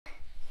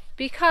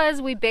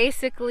because we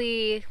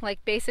basically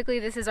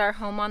this is our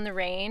home on the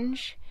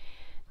range,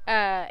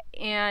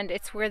 and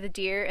it's where the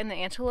deer and the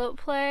antelope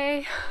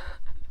play.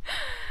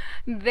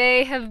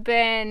 They have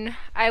been,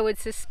 I would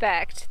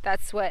suspect,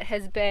 that's what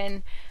has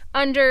been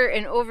under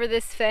and over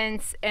this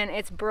fence, and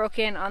it's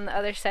broken on the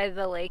other side of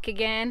the lake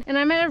again. And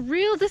I'm at a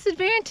real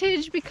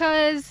disadvantage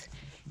because,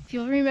 if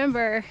you'll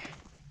remember,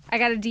 I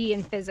got a D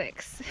in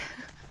physics.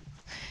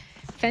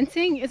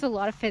 Fencing is a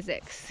lot of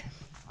physics,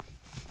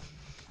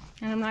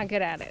 and I'm not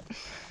good at it.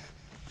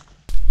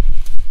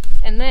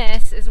 And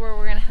this is where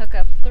we're gonna hook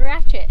up the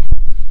ratchet.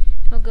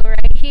 We'll go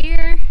right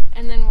here,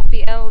 and then we'll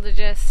be able to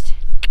just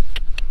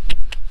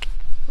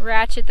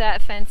ratchet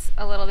that fence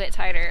a little bit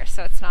tighter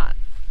so it's not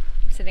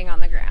sitting on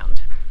the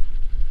ground.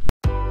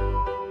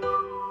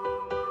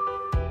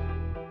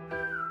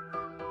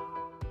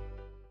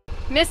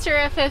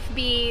 Mr.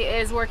 FFB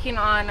is working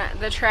on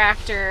the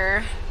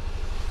tractor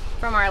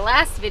from our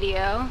last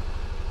video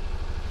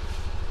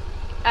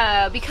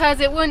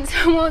because it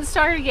won't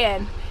start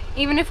again.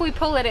 Even if we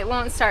pull it, it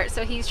won't start.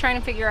 So he's trying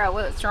to figure out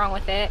what's wrong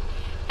with it.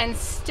 And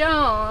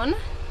Stone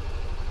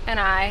and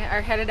I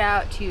are headed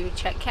out to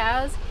check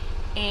cows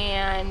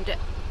and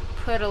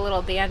put a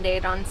little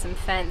band-aid on some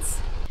fence.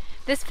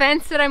 This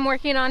fence that I'm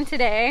working on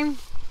today,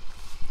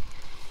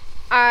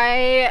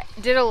 I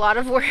did a lot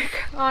of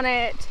work on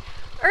it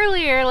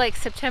earlier, like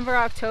September,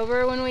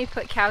 October, when we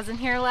put cows in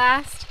here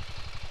last.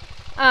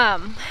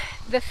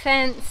 The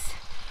fence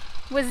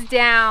was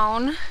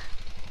down,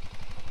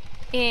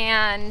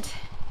 and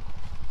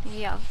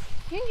yeah,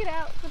 you can get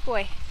out, good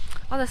boy.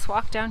 I'll just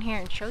walk down here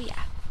and show ya.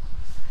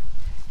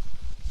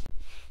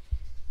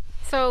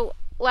 So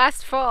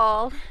last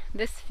fall,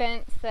 this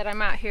fence that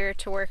I'm out here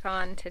to work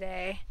on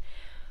today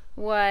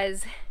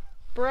was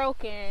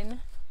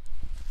broken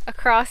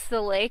across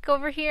the lake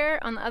over here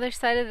on the other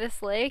side of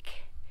this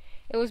lake.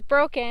 It was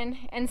broken,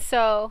 and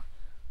so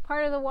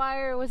part of the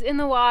wire was in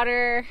the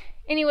water.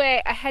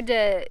 Anyway, I had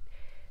to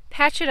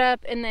patch it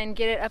up and then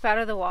get it up out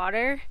of the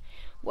water.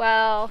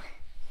 Well,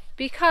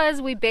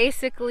 because we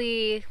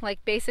basically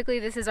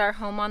this is our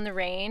home on the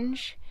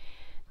range,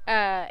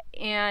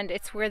 and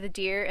it's where the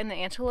deer and the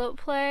antelope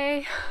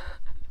play.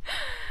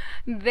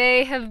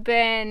 They have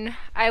been,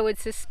 I would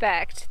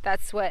suspect,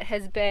 that's what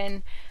has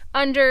been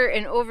under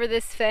and over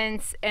this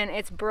fence, and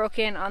it's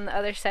broken on the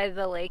other side of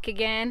the lake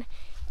again.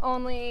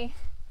 Only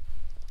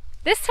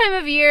this time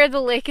of year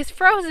the lake is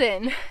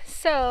frozen,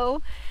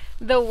 so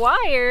the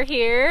wire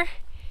here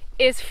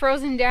is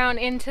frozen down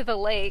into the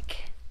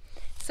lake.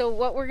 So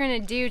what we're gonna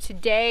do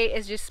today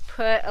is just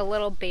put a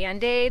little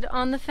band-aid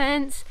on the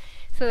fence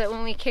so that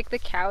when we kick the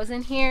cows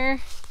in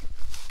here,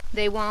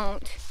 they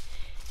won't,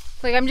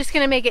 like, I'm just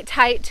gonna make it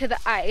tight to the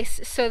ice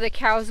so the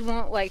cows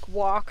won't like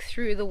walk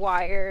through the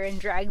wire and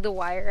drag the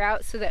wire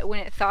out, so that when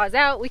it thaws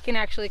out, we can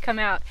actually come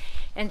out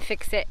and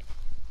fix it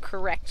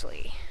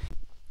correctly.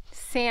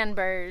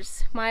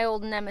 Sandburrs, my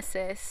old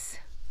nemesis.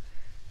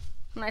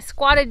 When I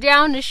squatted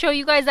down to show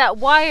you guys that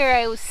wire,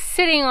 I was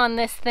sitting on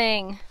this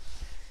thing.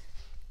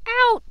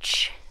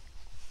 Ouch!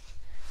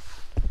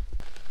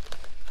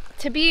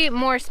 To be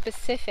more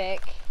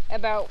specific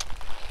about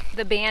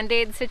the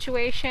band-aid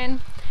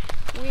situation,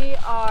 we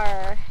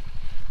are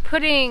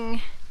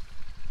putting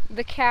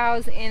the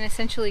cows in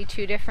essentially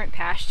two different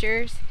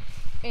pastures,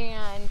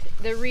 and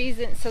the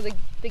reason, so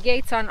the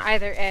gates on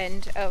either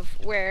end of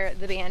where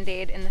the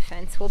band-aid and the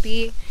fence will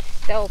be,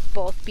 they'll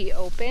both be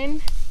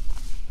open.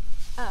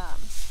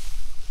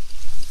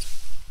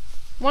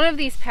 One of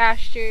these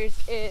pastures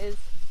is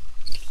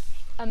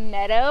a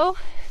meadow,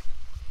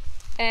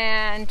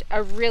 and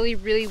a really,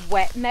 really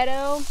wet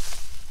meadow.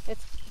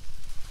 It's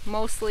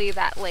mostly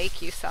that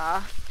lake you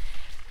saw.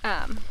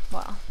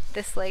 Well,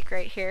 this lake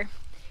right here.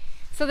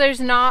 So there's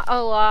not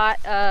a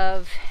lot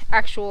of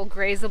actual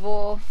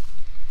grazable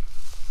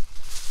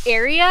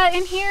area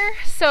in here.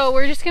 So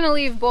we're just gonna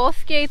leave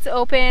both gates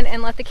open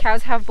and let the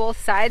cows have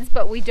both sides,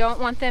 but we don't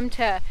want them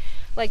to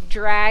like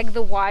drag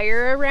the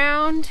wire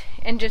around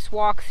and just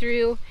walk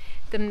through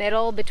the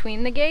middle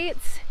between the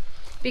gates,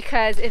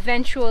 because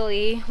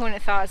eventually when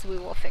it thaws we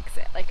will fix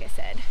it, like I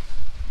said.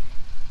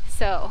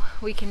 So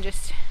we can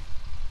just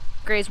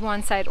graze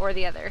one side or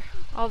the other.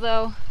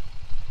 Although,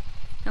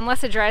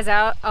 unless it dries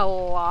out a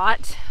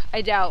lot,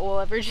 I doubt we'll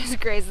ever just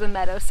graze the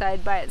meadow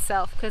side by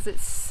itself because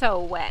it's so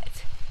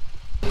wet.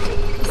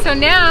 So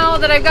now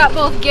that I've got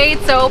both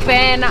gates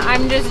open,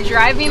 I'm just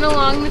driving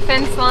along the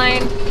fence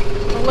line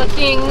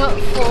looking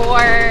for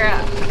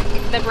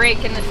the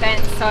break in the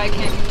fence so I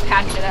can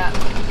patch it up.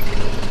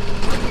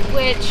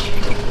 Which,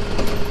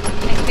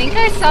 I think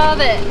I saw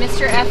that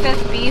Mr.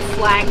 FFB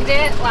flagged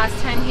it last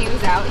time he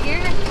was out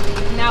here,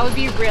 and that would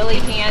be really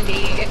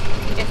handy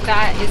if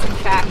that is in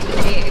fact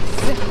the case,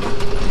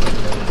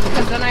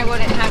 because then I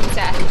wouldn't have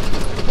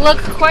to look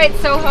quite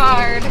so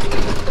hard.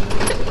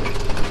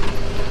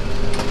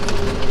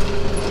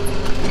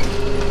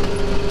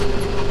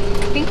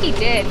 I think he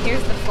did.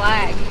 Here's the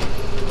flag.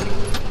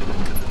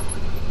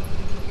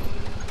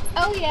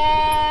 Oh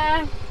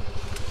yeah!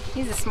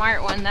 He's a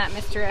smart one, that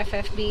Mr.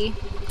 FFB.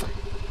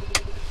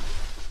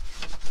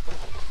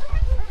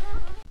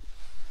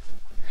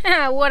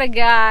 What a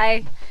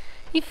guy.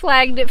 He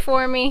flagged it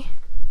for me.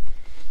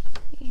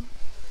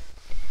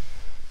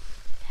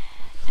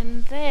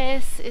 And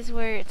this is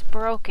where it's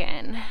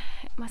broken.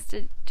 It must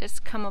have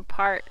just come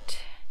apart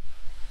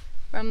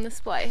from the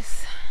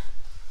splice.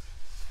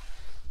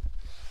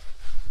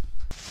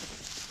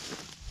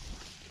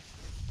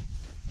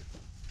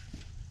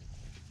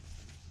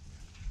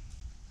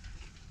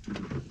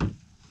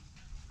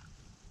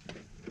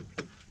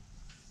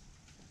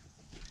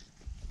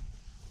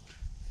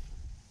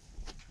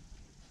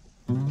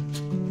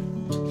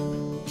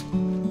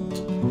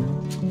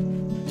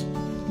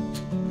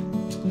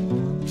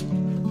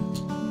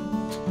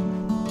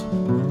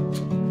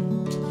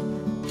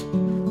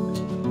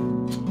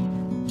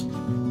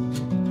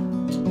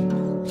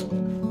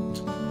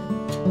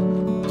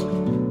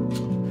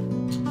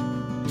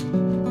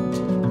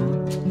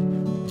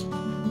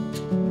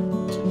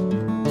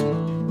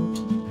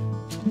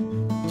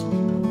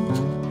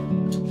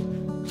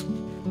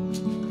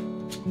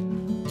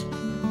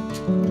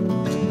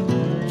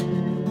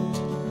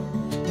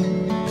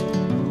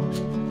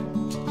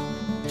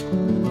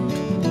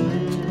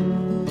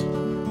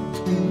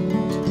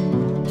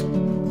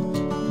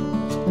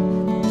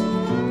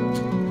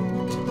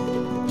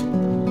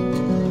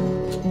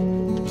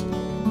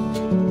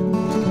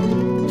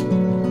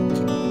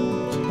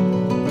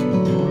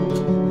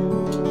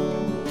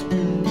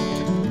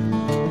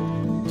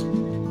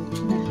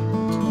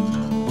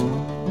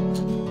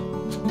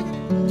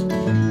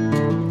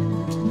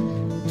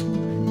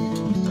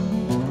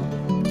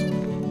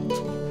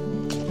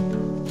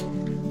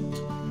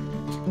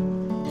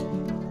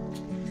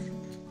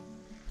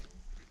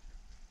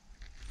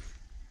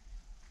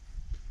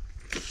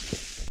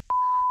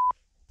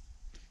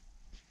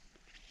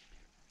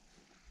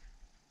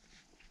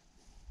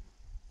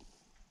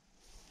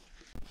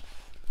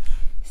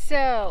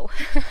 So,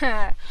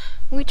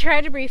 we try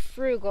to be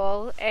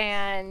frugal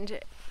and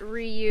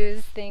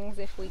reuse things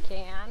if we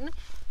can,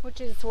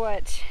 which is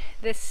what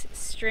this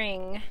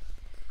string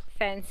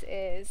fence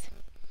is.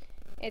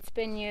 It's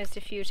been used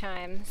a few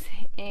times,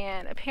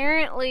 and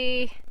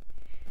apparently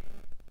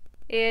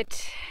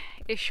it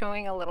is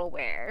showing a little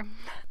wear.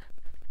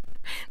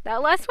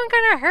 That last one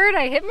kind of hurt.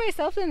 I hit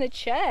myself in the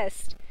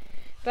chest.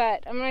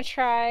 But I'm going to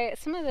try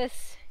some of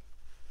this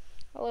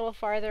a little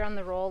farther on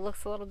the roll.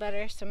 Looks a little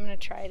better, so I'm going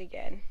to try it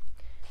again.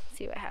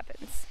 See what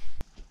happens.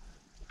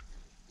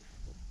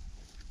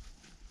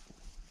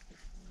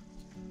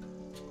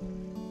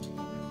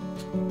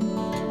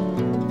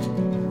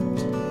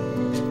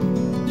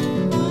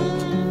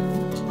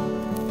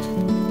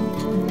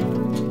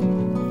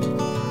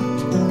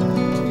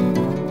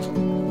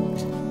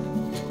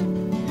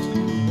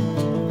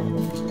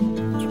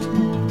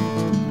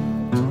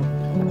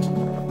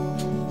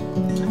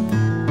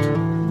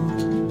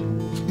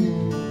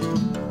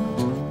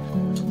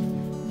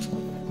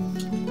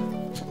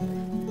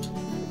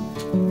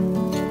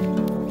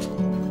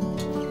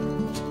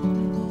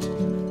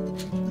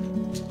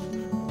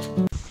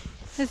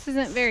 This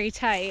isn't very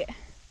tight,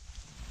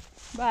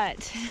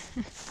 but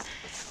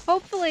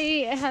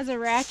hopefully it has a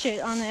ratchet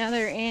on the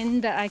other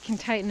end that I can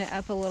tighten it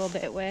up a little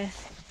bit with.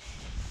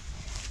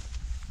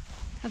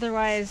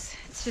 Otherwise,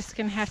 it's just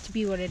gonna have to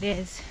be what it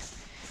is,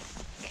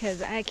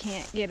 because I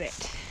can't get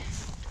it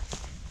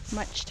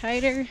much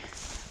tighter.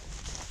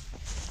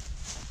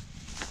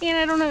 And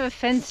I don't have a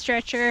fence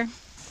stretcher.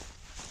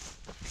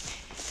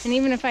 And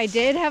even if I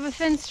did have a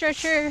fence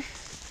stretcher,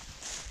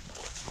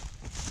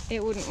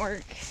 it wouldn't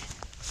work.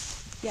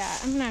 Yeah,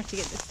 I'm gonna have to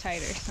get this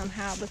tighter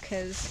somehow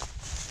because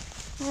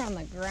we're on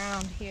the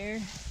ground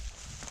here.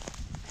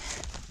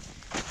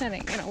 That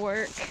ain't gonna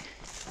work.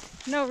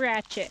 No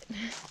ratchet.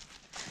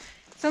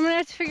 So I'm gonna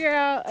have to figure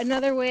out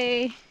another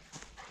way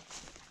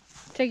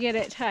to get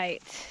it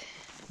tight.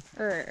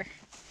 It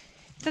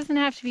doesn't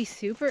have to be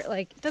super,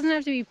 like, it doesn't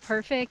have to be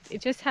perfect.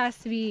 It just has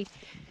to be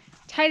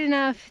tight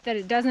enough that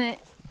it doesn't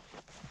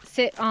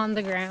sit on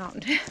the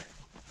ground.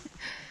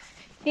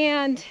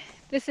 And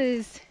this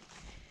is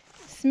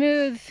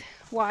smooth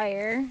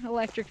wire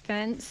electric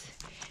fence,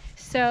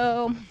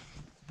 so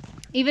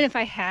even if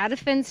I had a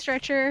fence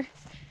stretcher,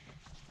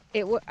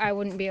 I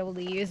wouldn't be able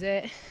to use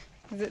it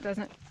because it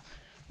doesn't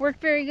work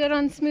very good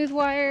on smooth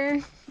wire,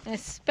 and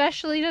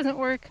especially doesn't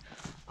work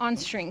on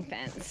string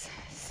fence.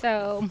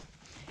 So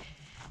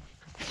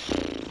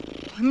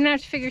I'm gonna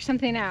have to figure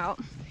something out,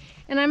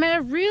 and I'm at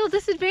a real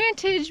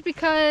disadvantage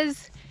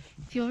because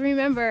if you'll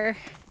remember,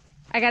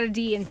 I got a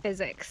D in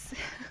physics.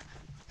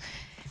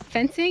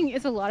 Fencing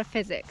is a lot of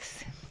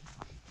physics,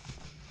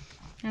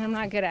 and I'm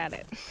not good at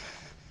it.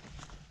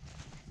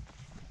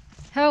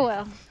 Oh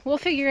well, we'll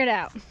figure it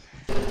out.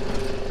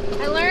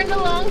 I learned a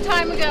long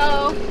time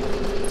ago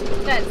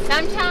that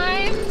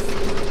sometimes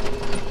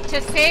to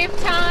save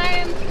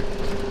time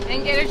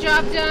and get a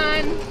job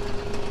done,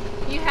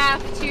 you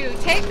have to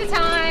take the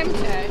time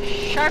to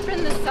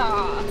sharpen the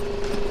saw.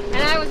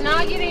 And I was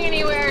not getting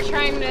anywhere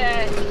trying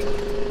to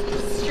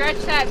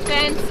stretch that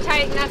fence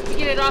tight enough to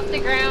get it off the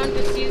ground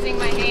just using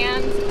my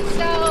hands.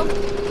 So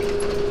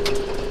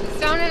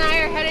Stone and I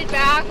are headed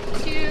back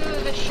to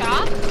the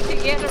shop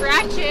get a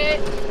ratchet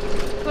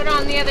put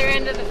on the other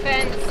end of the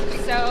fence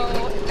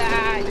so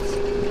that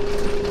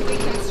we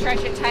can stretch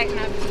it tight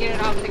enough to get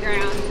it off the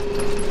ground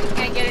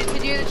and get it to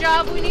do the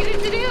job we need it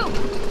to do.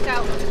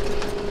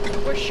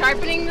 So we're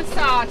sharpening the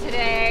saw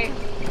today.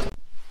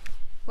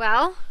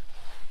 Well,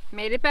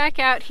 made it back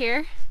out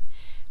here.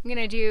 I'm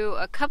gonna do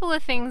a couple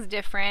of things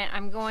different.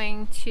 I'm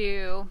going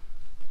to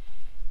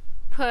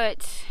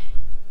put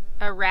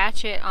a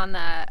ratchet on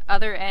the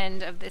other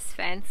end of this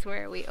fence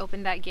where we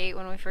opened that gate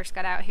when we first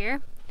got out here.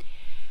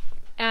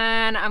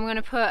 And I'm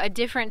gonna put a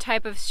different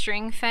type of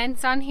string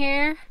fence on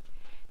here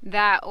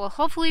that will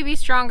hopefully be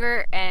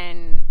stronger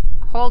and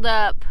hold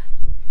up,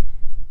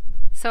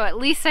 so at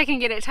least I can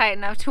get it tight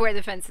enough to where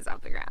the fence is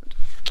off the ground.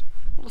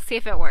 We'll see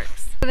if it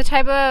works. So the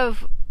type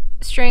of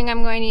string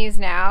I'm going to use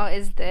now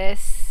is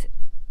this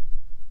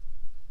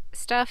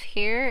stuff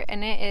here,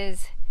 and it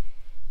is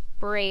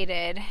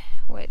braided,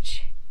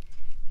 which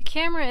the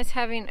camera is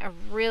having a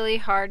really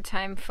hard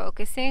time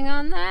focusing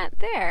on that.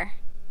 There.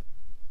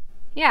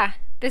 Yeah,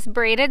 this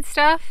braided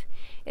stuff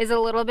is a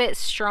little bit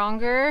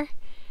stronger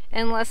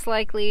and less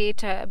likely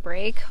to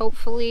break,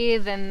 hopefully,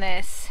 than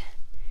this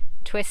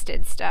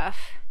twisted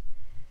stuff.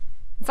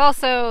 It's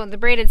also, the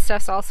braided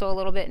stuff's also a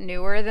little bit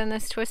newer than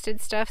this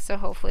twisted stuff, so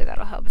hopefully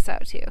that'll help us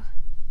out too.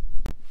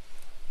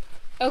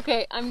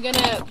 Okay, I'm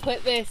gonna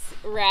put this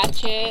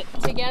ratchet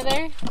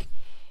together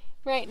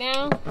right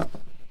now,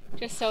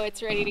 just so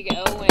it's ready to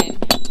go when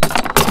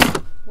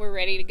we're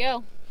ready to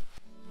go.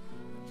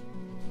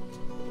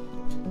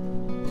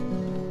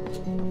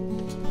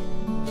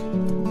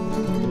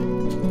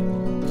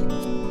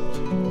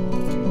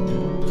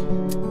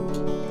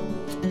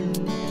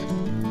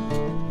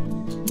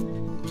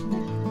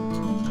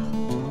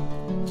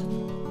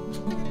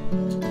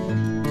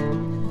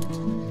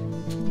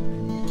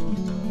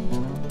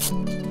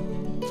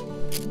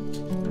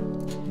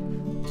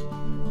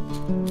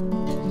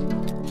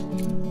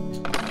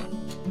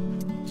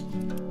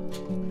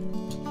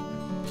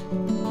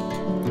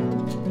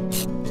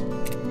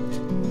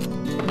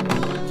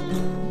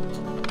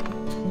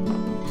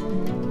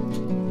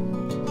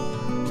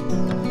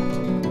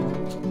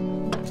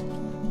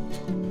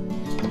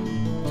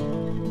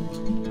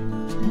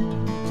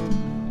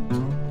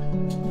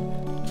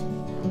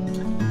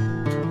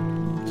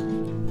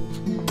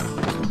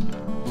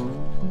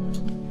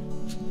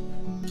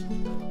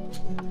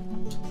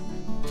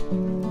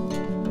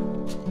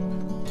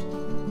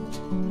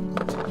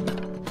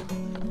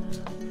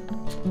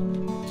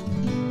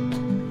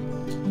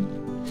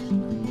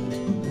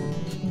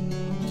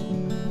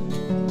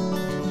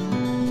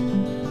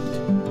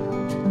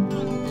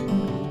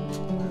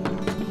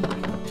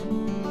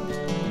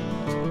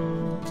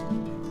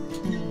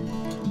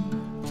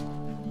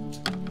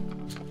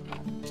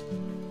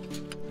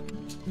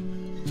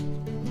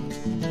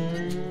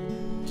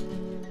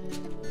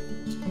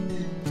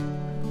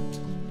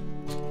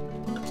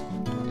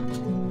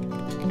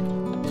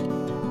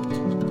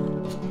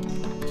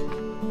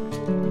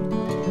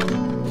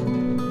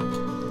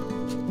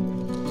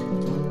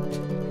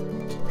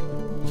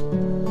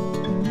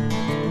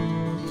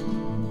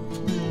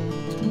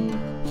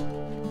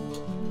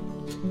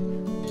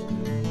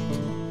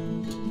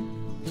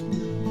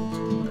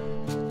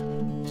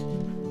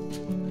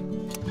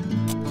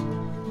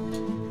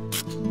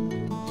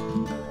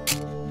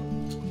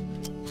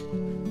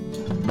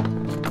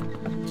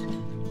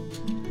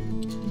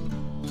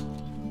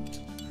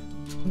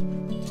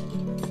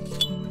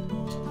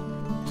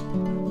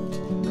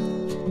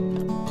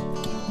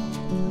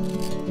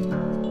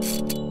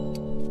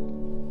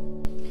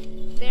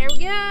 There we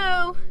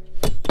go.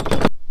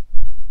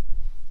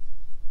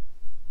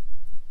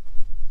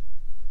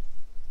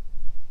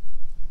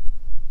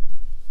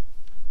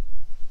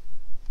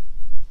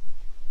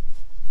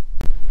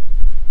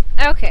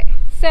 Okay,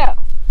 so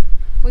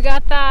we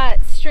got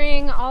that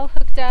string all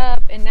hooked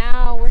up, and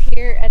now we're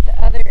here at the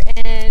other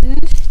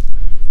end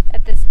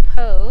at this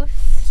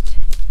post,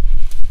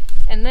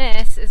 and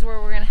this is where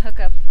we're going to hook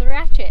up the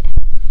ratchet.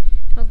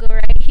 We'll go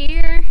right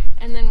here,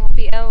 and then we'll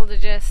be able to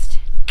just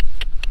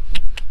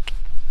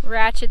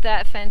ratchet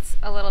that fence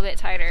a little bit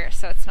tighter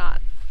so it's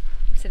not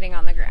sitting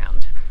on the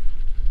ground.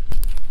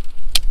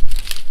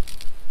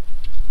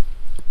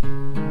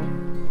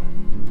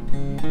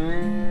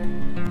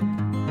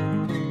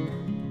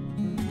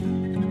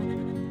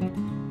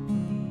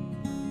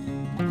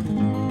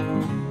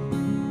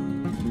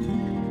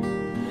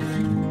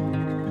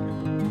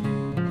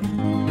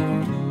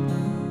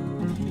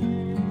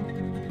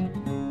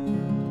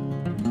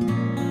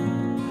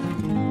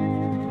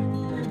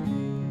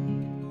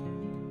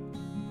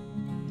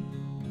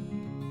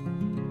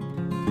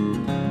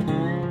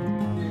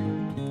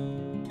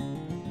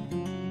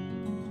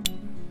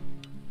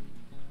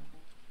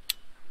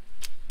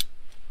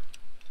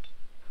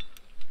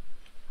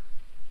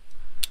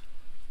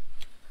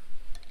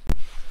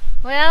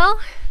 Well,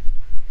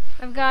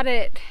 I've got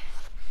it,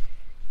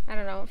 I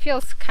don't know, it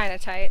feels kind of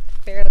tight,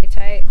 fairly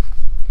tight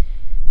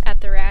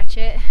at the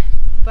ratchet,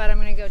 but I'm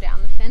going to go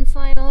down the fence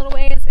line a little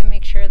ways and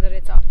make sure that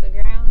it's off the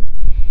ground.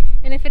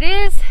 And if it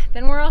is,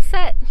 then we're all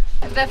set.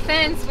 the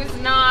fence was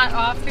not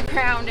off the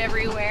ground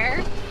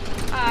everywhere.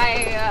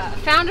 I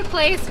found a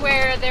place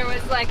where there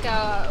was like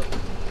a,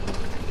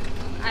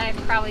 I'm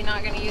probably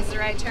not going to use the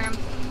right term,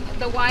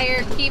 the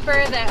wire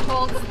keeper that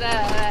holds the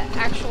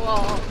actual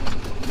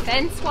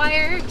fence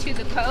wire to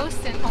the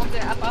post and holds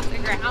it up off the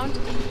ground.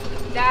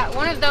 That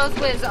one of those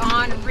was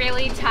on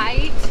really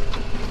tight,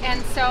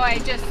 and so I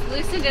just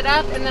loosened it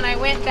up, and then I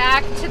went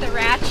back to the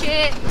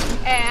ratchet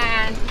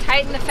and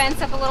tightened the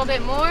fence up a little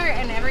bit more,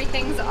 and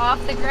everything's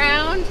off the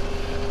ground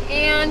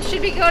and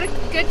should be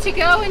good to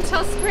go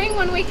until spring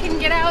when we can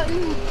get out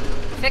and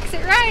fix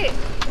it right.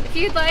 If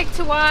you'd like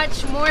to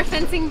watch more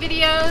fencing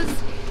videos,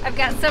 I've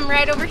got some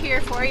right over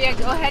here for you.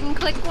 Go ahead and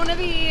click one of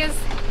these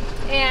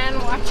and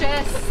watch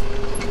us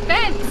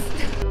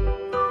fence.